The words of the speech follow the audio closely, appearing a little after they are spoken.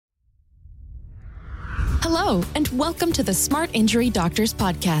Hello, and welcome to the Smart Injury Doctors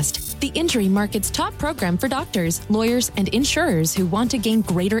Podcast, the injury market's top program for doctors, lawyers, and insurers who want to gain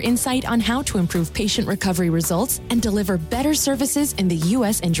greater insight on how to improve patient recovery results and deliver better services in the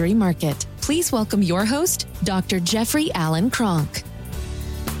U.S. injury market. Please welcome your host, Dr. Jeffrey Allen Kronk.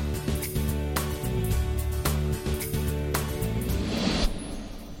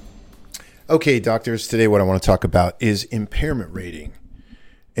 Okay, doctors, today what I want to talk about is impairment rating.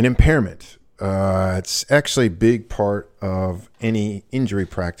 An impairment. It's actually a big part of any injury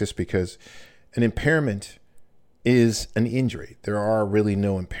practice because an impairment is an injury. There are really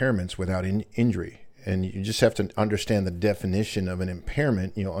no impairments without injury. And you just have to understand the definition of an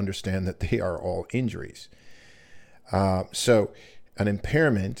impairment. You'll understand that they are all injuries. So an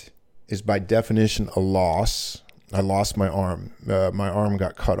impairment is by definition a loss. I lost my arm. My arm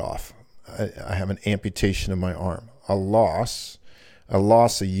got cut off. I have an amputation of my arm. A loss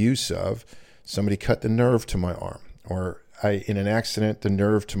of use of. Somebody cut the nerve to my arm, or in an accident, the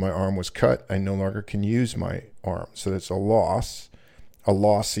nerve to my arm was cut. I no longer can use my arm. So that's a loss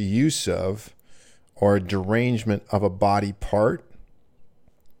of use of, or a derangement of a body part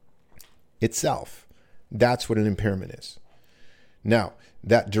itself. That's what an impairment is. Now,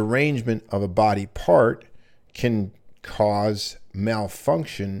 that derangement of a body part can cause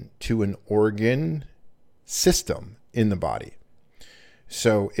malfunction to an organ system in the body.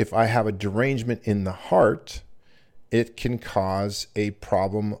 So if I have a derangement in the heart, it can cause a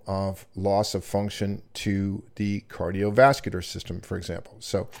problem of loss of function to the cardiovascular system, for example.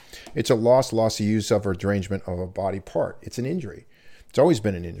 So it's a loss of use of, or derangement of a body part. It's an injury. It's always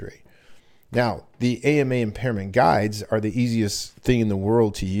been an injury. Now, the AMA impairment guides are the easiest thing in the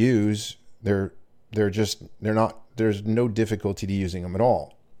world to use. They're not, there's no difficulty to using them at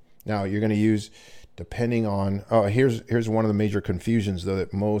all. Now, you're going to use, depending on, here's one of the major confusions, though,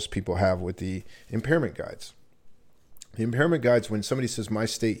 that most people have with the impairment guides. The impairment guides, when somebody says my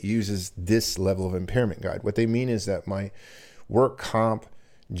state uses this level of impairment guide, what they mean is that my work comp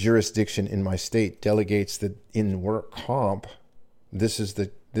jurisdiction in my state delegates that in work comp, this is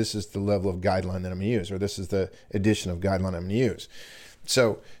the level of guideline that I'm going to use, or this is the edition of guideline I'm going to use.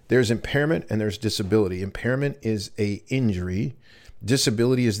 So there's impairment and there's disability. Impairment is a injury.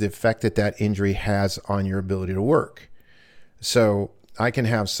 Disability is the effect that that injury has on your ability to work. So I can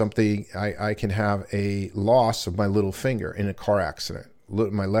have something, I can have a loss of my little finger in a car accident,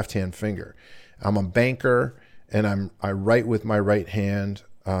 my left-hand finger. I'm a banker and I write with my right hand.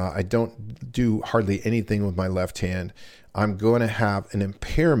 I don't do hardly anything with my left hand. I'm going to have an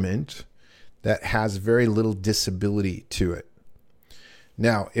impairment that has very little disability to it.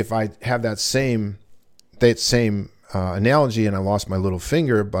 Now, if I have that same analogy and I lost my little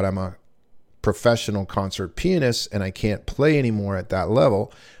finger, but I'm a professional concert pianist and I can't play anymore at that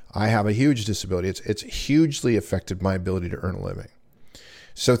level, I have a huge disability. It's hugely affected my ability to earn a living.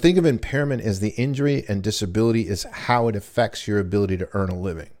 So think of impairment as the injury, and disability is how it affects your ability to earn a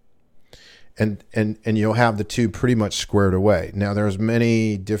living. And you'll have the two pretty much squared away. Now, there's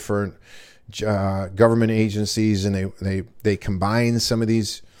many different government agencies, and they combine some of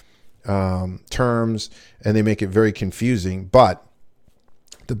these terms, and they make it very confusing. But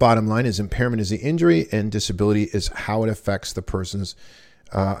the bottom line is impairment is the injury, and disability is how it affects the person's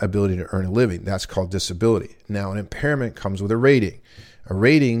ability to earn a living. That's called disability. Now, an impairment comes with a rating. A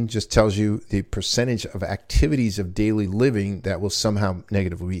rating just tells you the percentage of activities of daily living that will somehow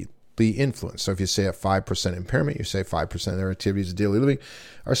negatively be influenced. So if you say a 5% impairment, you say 5% of their activities of daily living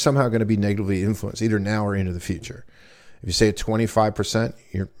are somehow going to be negatively influenced, either now or into the future. If you say 25%,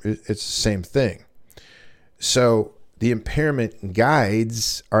 it's the same thing. So the impairment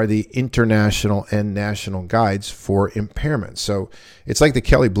guides are the international and national guides for impairment. So it's like the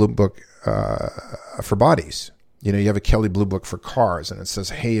Kelley Blue Book for bodies. You know, you have a Kelley Blue Book for cars, and it says,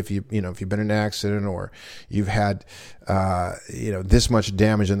 hey, if you've been in an accident or you've had, this much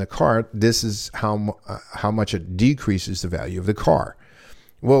damage in the car, this is how much it decreases the value of the car.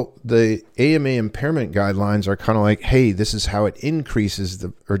 Well, the AMA impairment guidelines are kind of like, hey, this is how it increases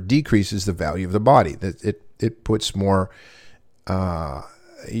or decreases the value of the body. That it puts more.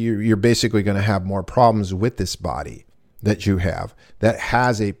 You're basically going to have more problems with this body that you have that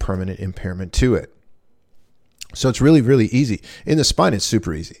has a permanent impairment to it. So it's really, really easy. In the spine, it's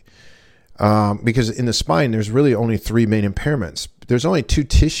super easy. Because in the spine, there's really only three main impairments. There's only two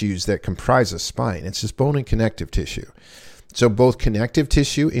tissues that comprise a spine. It's just bone and connective tissue. So both connective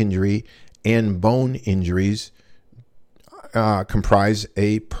tissue injury and bone injuries comprise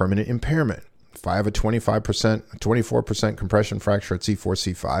a permanent impairment. If I have a 24% compression fracture at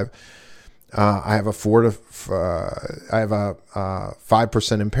C4, C5, I have a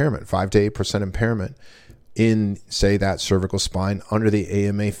 5% impairment, 5 to 8% impairment in, say, that cervical spine under the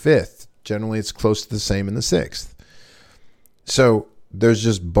AMA fifth. Generally, it's close to the same in the sixth. So there's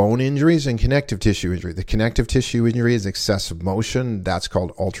just bone injuries and connective tissue injury. The connective tissue injury is excessive motion. That's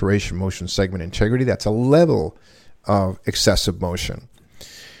called alteration motion segment integrity. That's a level of excessive motion.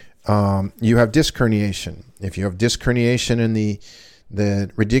 You have disc herniation. If you have disc herniation and the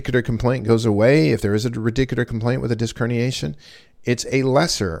radicular complaint goes away, if there is a radicular complaint with a disc herniation, it's a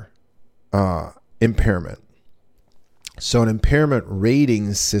lesser impairment. So an impairment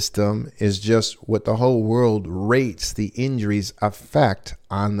rating system is just what the whole world rates the injury's effect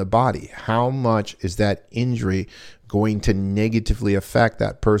on the body. How much is that injury going to negatively affect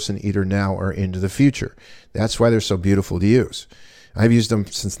that person either now or into the future? That's why they're so beautiful to use. I've used them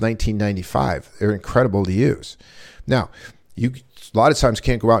since 1995. They're incredible to use. Now, you a lot of times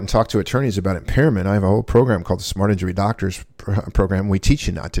can't go out and talk to attorneys about impairment. I have a whole program called the Smart Injury Doctors program. We teach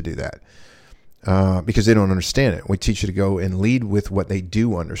you not to do that because they don't understand it. We teach you to go and lead with what they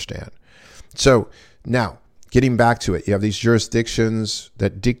do understand. So now, getting back to it, you have these jurisdictions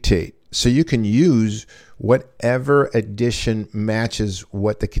that dictate. So you can use whatever addition matches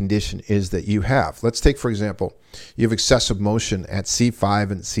what the condition is that you have. Let's take, for example, you have excessive motion at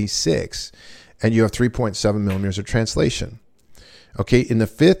C5 and C6, and you have 3.7 millimeters of translation. Okay, in the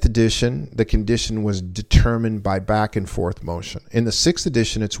 5th edition, the condition was determined by back and forth motion. In the 6th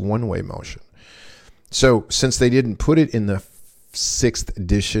edition, it's one-way motion. So since they didn't put it in the 6th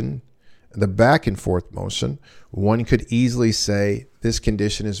edition, the back and forth motion, one could easily say this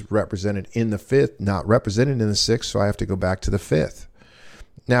condition is represented in the 5th, not represented in the 6th, so I have to go back to the 5th.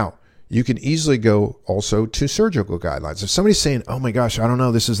 Now, you can easily go also to surgical guidelines. If somebody's saying, "Oh my gosh, I don't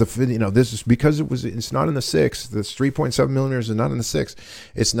know, this is this is because it's not in the 6th. This 3.7 millimeters is not in the 6th.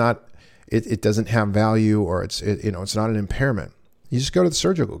 It's not. It doesn't have value, or it's not an impairment." You just go to the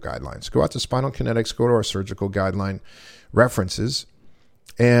surgical guidelines. Go out to Spinal Kinetics. Go to our surgical guideline references,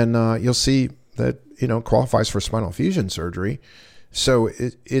 and you'll see that qualifies for spinal fusion surgery. So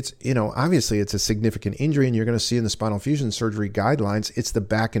it's obviously it's a significant injury, and you're going to see in the spinal fusion surgery guidelines, it's the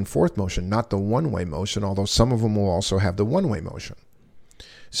back and forth motion, not the one-way motion, although some of them will also have the one-way motion.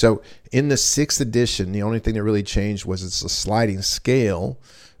 So in the 6th edition, the only thing that really changed was it's a sliding scale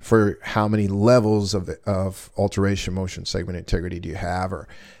for how many levels of alteration motion segment integrity do you have, or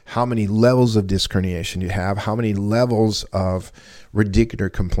how many levels of disc herniation do you have, how many levels of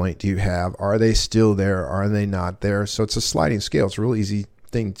radicular complaint do you have, are they still there, are they not there? So it's a sliding scale. It's a real easy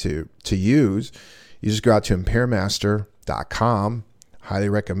thing to use. You just go out to impairmaster.com. Highly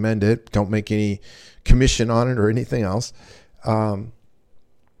recommend it. Don't make any commission on it or anything else. And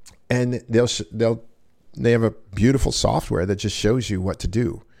they have a beautiful software that just shows you what to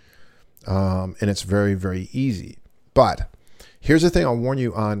do. And it's very, very easy. But here's the thing I'll warn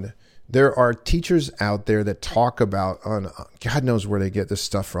you on. There are teachers out there that talk about, God knows where they get this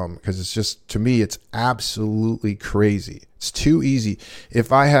stuff from, because it's just, to me, it's absolutely crazy. It's too easy.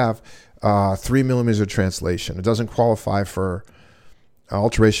 If I have 3 millimeters of translation, it doesn't qualify for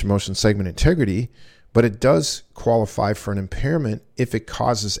alteration motion segment integrity, but it does qualify for an impairment if it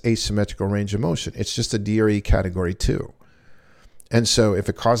causes asymmetrical range of motion. It's just a DRE category 2. And so if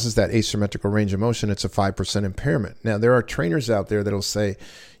it causes that asymmetrical range of motion, it's a 5% impairment. Now, there are trainers out there that'll say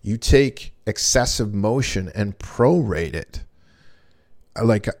you take excessive motion and prorate it.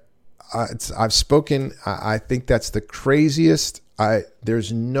 I've spoken, I think that's the craziest.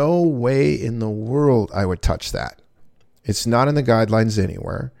 There's no way in the world I would touch that. It's not in the guidelines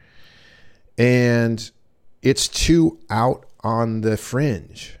anywhere. And it's too out on the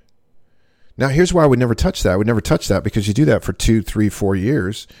fringe. Now, here's why I would never touch that. I would never touch that because you do that for 2, 3, 4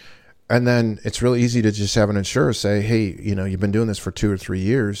 years. And then it's really easy to just have an insurer say, hey, you've been doing this for 2 or 3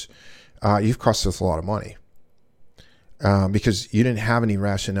 years. You've cost us a lot of money because you didn't have any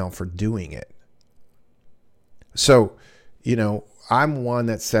rationale for doing it. So, I'm one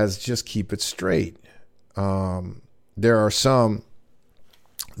that says just keep it straight. There are some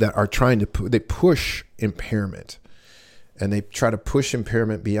that are trying to they push impairment, and they try to push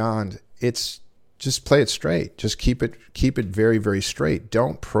impairment beyond. It's just play it straight. Just keep it very, very straight.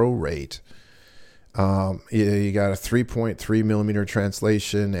 Don't prorate. You got a 3.3 millimeter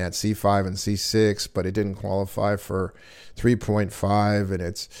translation at C5 and C6, but it didn't qualify for 3.5, and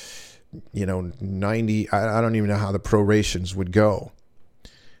it's 90. I don't even know how the prorations would go,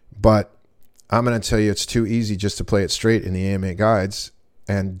 but I'm going to tell you it's too easy just to play it straight in the AMA guides,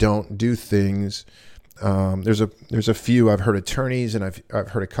 and don't do things. There's a few I've heard attorneys, and I've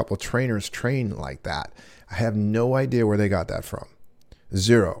heard a couple of trainers train like that. I have no idea where they got that from.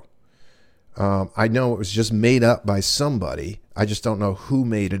 Zero. I know it was just made up by somebody. I just don't know who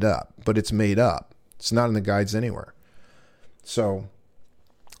made it up, but it's made up. It's not in the guides anywhere. So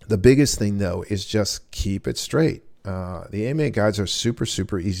the biggest thing, though, is just keep it straight. The AMA guides are super,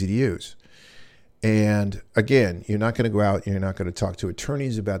 super easy to use. And again, you're not going to go out, you're not going to talk to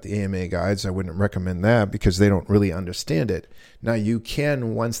attorneys about the AMA guides. I wouldn't recommend that because they don't really understand it. Now, you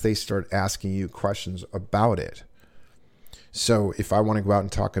can once they start asking you questions about it. So if I want to go out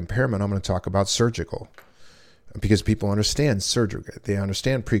and talk impairment, I'm going to talk about surgical because people understand surgery. They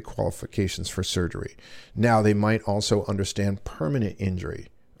understand pre-qualifications for surgery. Now, they might also understand permanent injury.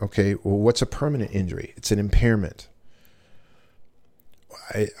 Okay, well, what's a permanent injury? It's an impairment.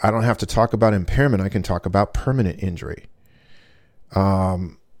 I don't have to talk about impairment. I can talk about permanent injury.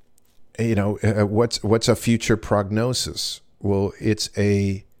 What's a future prognosis? Well, it's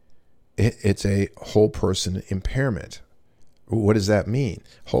a whole person impairment. What does that mean?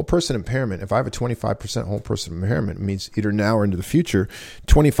 Whole person impairment. If I have a 25% whole person impairment, it means either now or into the future,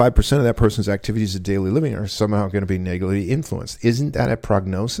 25% of that person's activities of daily living are somehow going to be negatively influenced. Isn't that a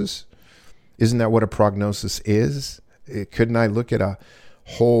prognosis? Isn't that what a prognosis is? Couldn't I look at a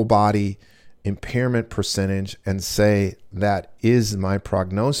whole body impairment percentage and say that is my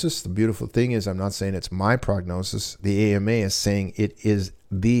prognosis? The beautiful thing is I'm not saying it's my prognosis. The AMA is saying it is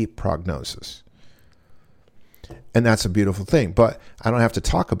the prognosis. And that's a beautiful thing, but I don't have to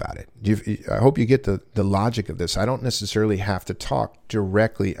talk about it. I hope you get the logic of this. I don't necessarily have to talk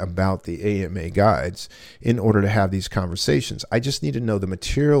directly about the AMA guides in order to have these conversations. I just need to know the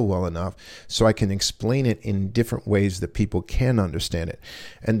material well enough so I can explain it in different ways that people can understand it.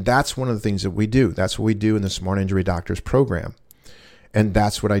 And that's one of the things that we do. That's what we do in the Smart Injury Doctors program. And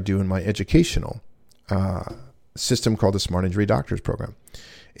that's what I do in my educational system called the Smart Injury Doctors program,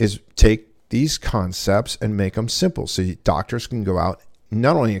 is take these concepts and make them simple so doctors can go out,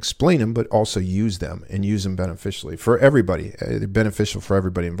 not only explain them, but also use them and use them beneficially for everybody. They're beneficial for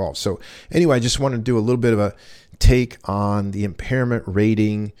everybody involved. So anyway, I just want to do a little bit of a take on the impairment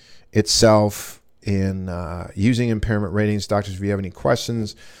rating itself in using impairment ratings. Doctors, if you have any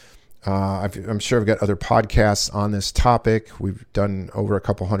questions, I'm sure I've got other podcasts on this topic. We've done over a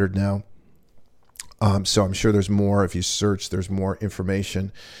couple hundred now. So I'm sure there's more. If you search, there's more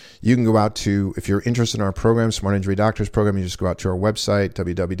information. You can go out to, if you're interested in our program, Smart Injury Doctors program, you just go out to our website,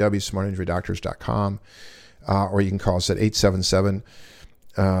 www.smartinjurydoctors.com, or you can call us at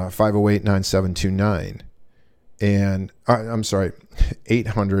 877-508-9729. And I'm sorry,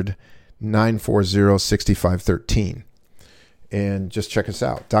 800-940-6513. And just check us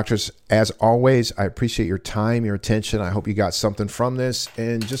out. Doctors, as always, I appreciate your time, your attention. I hope you got something from this,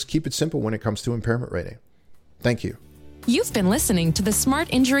 and just keep it simple when it comes to impairment rating. Thank you. You've been listening to the Smart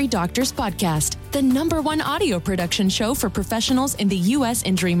Injury Doctors Podcast, the #1 audio production show for professionals in the U.S.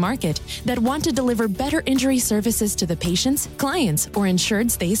 injury market that want to deliver better injury services to the patients, clients, or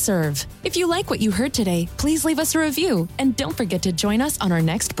insureds they serve. If you like what you heard today, please leave us a review and don't forget to join us on our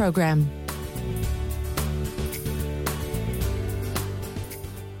next program.